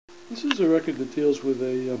This is a record that deals with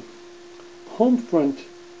a home front,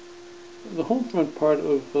 the home front part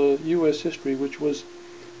of U.S. history, which was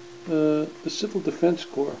the Civil Defense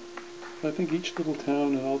Corps. I think each little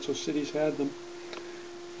town and also cities had them,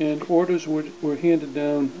 and orders were handed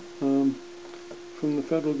down from the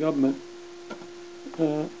federal government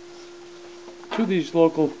to these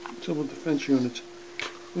local civil defense units.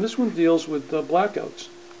 And this one deals with blackouts,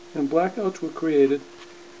 and blackouts were created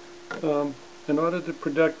in order to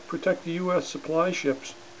protect the U.S. supply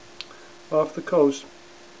ships off the coast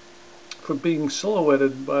from being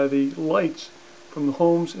silhouetted by the lights from the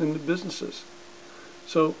homes and the businesses.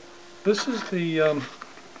 So this is the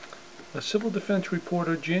Civil Defense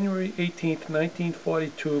Reporter, January 18th,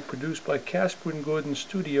 1942, produced by Kasper-Gordon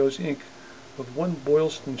Studios Inc. of 1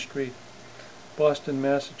 Boylston St, Boston,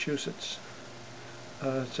 Massachusetts.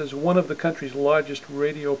 It says one of the country's largest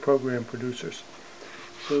radio program producers.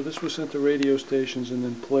 So this was sent to radio stations and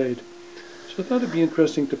then played. So I thought it'd be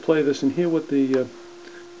interesting to play this and hear what the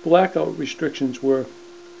blackout restrictions were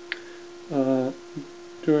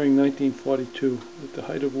during 1942 at the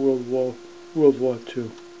height of World War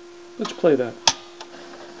II. Let's play that.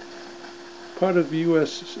 Part of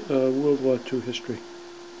U.S. World War II history.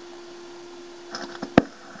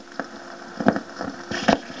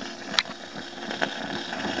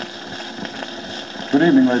 Good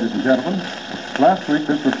evening, ladies and gentlemen. Last week,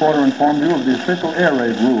 this reporter informed you of the official air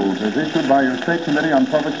raid rules as issued by your State Committee on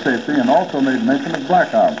Public Safety and also made mention of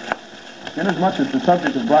blackouts. Inasmuch as the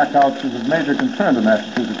subject of blackouts is of major concern to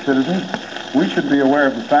Massachusetts citizens, we should be aware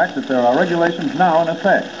of the fact that there are regulations now in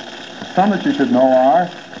effect. Some that you should know are: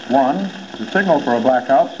 1. The signal for a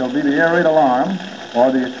blackout shall be the air raid alarm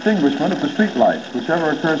or the extinguishment of the street lights, whichever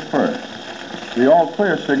occurs first. The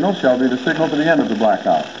all-clear signal shall be the signal to the end of the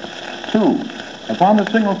blackout. 2. Upon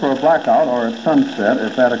the signal for a blackout, or at sunset,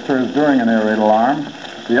 if that occurs during an air raid alarm,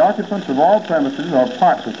 the occupants of all premises or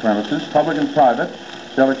parts of premises, public and private,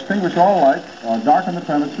 shall extinguish all lights or darken the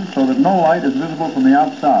premises so that no light is visible from the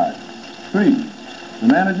outside. 3. The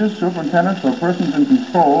managers, superintendents, or persons in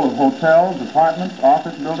control of hotels, apartments,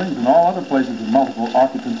 office buildings, and all other places of multiple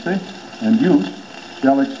occupancy and use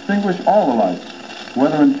shall extinguish all the lights,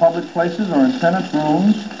 whether in public places or in tenants'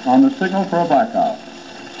 rooms, on the signal for a blackout.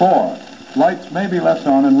 4. Lights may be left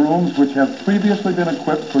on in rooms which have previously been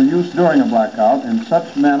equipped for use during a blackout in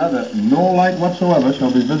such manner that no light whatsoever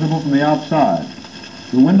shall be visible from the outside.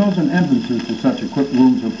 The windows and entrances to such equipped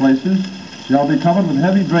rooms or places shall be covered with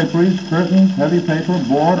heavy draperies, curtains, heavy paper,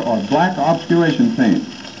 board, or black obscuration paint,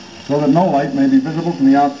 so that no light may be visible from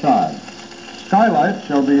the outside. Skylights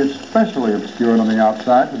shall be especially obscured on the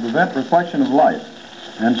outside to prevent reflection of light,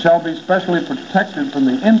 and shall be specially protected from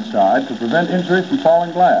the inside to prevent injury from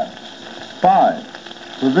falling glass.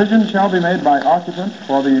 5. Provision shall be made by occupants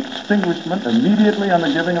for the extinguishment immediately on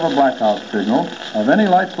the giving of a blackout signal of any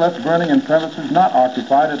lights left burning in premises not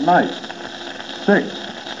occupied at night.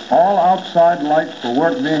 6. All outside lights for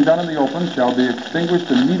work being done in the open shall be extinguished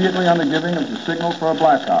immediately on the giving of the signal for a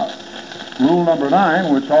blackout. Rule number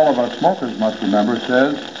 9, which all of us smokers must remember,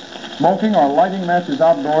 says smoking or lighting matches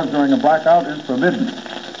outdoors during a blackout is forbidden.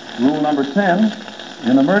 Rule number 10,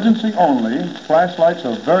 in emergency only, flashlights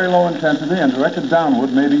of very low intensity and directed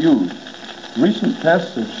downward may be used. Recent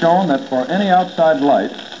tests have shown that for any outside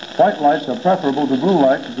light, white lights are preferable to blue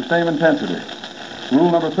lights of the same intensity. Rule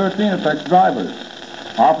number 13 affects drivers.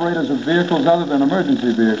 Operators of vehicles other than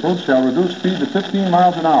emergency vehicles shall reduce speed to 15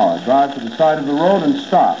 miles an hour, drive to the side of the road and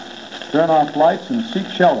stop, turn off lights and seek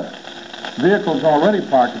shelter. Vehicles already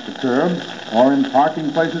parked at the curb or in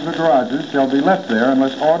parking places or garages shall be left there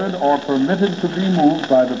unless ordered or permitted to be moved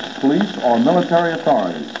by the police or military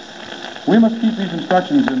authorities. We must keep these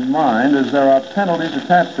instructions in mind as there are penalties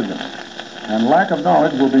attached to them, and lack of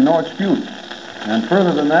knowledge will be no excuse. And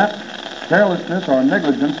further than that, carelessness or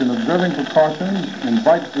negligence in observing precautions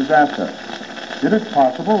invites disaster. It is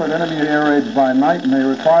possible that enemy air raids by night may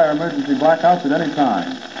require emergency blackouts at any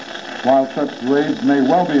time. While such raids may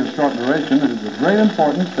well be of short duration, it is of great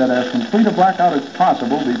importance that as complete a blackout as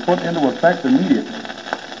possible be put into effect immediately.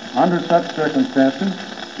 Under such circumstances,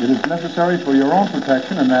 it is necessary for your own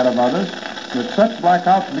protection and that of others that such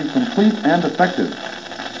blackouts be complete and effective.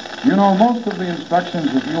 You know, most of the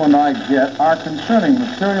instructions that you and I get are concerning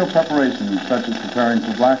material preparations, such as preparing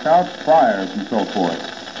for blackouts, fires, and so forth.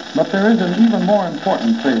 But there is an even more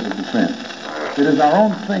important phase of defense. It is our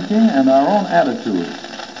own thinking and our own attitude.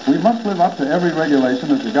 We must live up to every regulation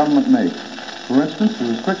that the government makes. For instance, the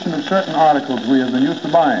restriction of certain articles we have been used to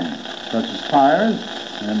buying, such as tires,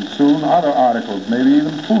 and soon other articles, maybe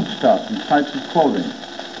even foodstuffs and types of clothing.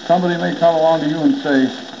 Somebody may come along to you and say,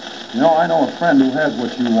 you know, I know a friend who has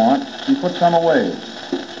what you want. He put some away.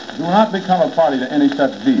 Do not become a party to any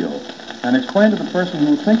such deal, and explain to the person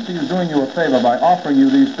who thinks he is doing you a favor by offering you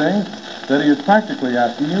these things that he is practically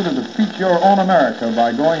asking you to defeat your own America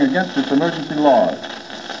by going against its emergency laws.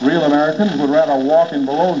 Real Americans would rather walk in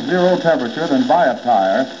below zero temperature than buy a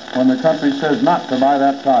tire when the country says not to buy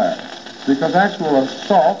that tire. Because actual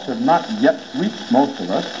assaults have not yet reached most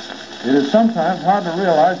of us, it is sometimes hard to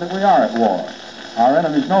realize that we are at war. Our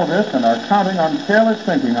enemies know this and are counting on careless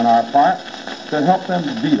thinking on our part to help them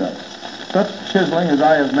beat us. Such chiseling, as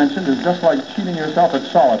I have mentioned, is just like cheating yourself at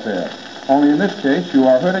solitaire. Only in this case, you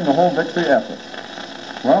are hurting the whole victory effort.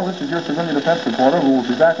 Well, this is your civilian defense reporter who will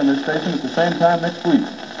be back on this station at the same time next week,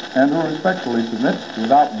 and who respectfully submits,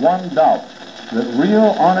 without one doubt, that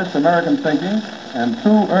real, honest American thinking and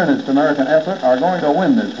true, earnest American effort are going to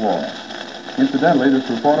win this war. Incidentally, this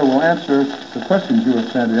reporter will answer the questions you have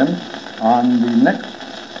sent in on the next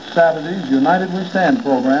Saturday's United We Stand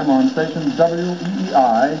program on station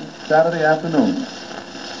WEEI, Saturday afternoon.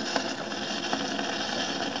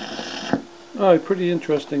 All right, pretty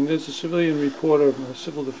interesting. There's a civilian reporter, a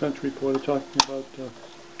civil defense reporter, talking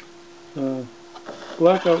about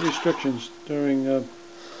blackout restrictions during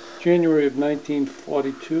January of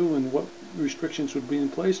 1942 and what restrictions would be in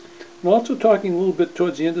place. And also talking a little bit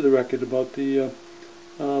towards the end of the record about the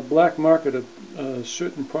black market of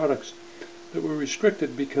certain products that were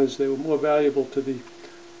restricted because they were more valuable to the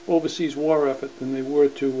overseas war effort than they were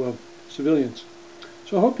to civilians.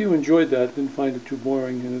 So I hope you enjoyed that, didn't find it too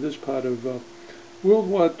boring, and it is part of World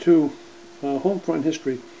War II home front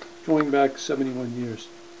history going back 71 years.